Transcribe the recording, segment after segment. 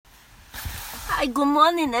Hi, good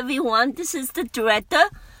morning, everyone. This is the director.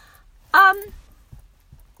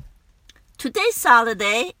 Today's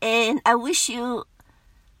Saturday, and I wish you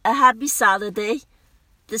a happy Saturday.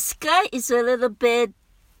 The sky is a little bit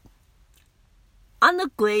on the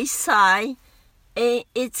gray side, and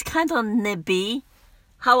it's kind of nippy.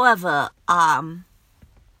 However, I'm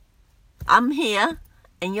here,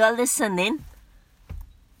 and you're listening.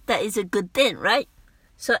 That is a good thing, right?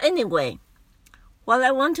 So anyway, what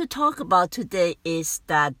I want to talk about today is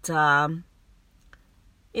that,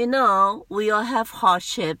 we all have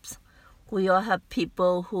hardships. We all have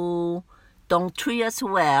people who don't treat us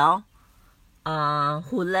well,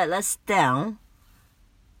 who let us down.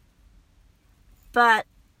 But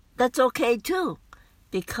that's okay too,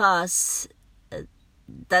 because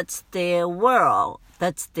that's their world.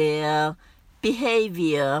 That's their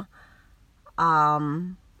behavior.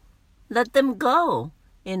 Let them go,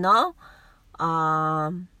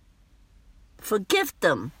 forgive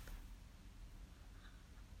them.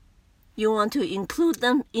 You want to include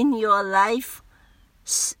them in your life,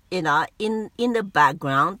 in the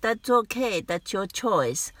background, that's okay. That's your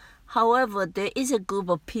choice. However, there is a group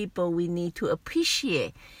of people we need to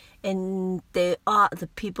appreciate, and they are the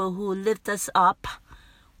people who lift us up,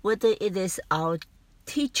 whether it is our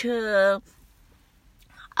teacher,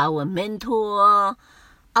 our mentor,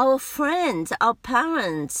 our friends, our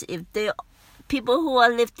parents. If they people who are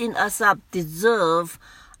lifting us up deserve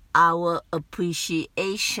our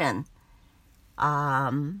appreciation.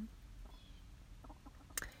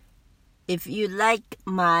 If you like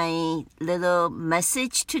my little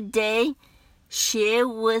message today, share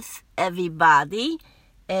with everybody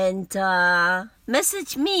and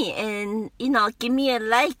message me and, give me a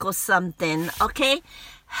like or something, okay?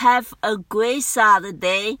 Have a great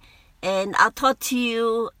Saturday, and I'll talk to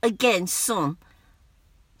you again soon.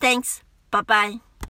 Thanks. Bye-bye.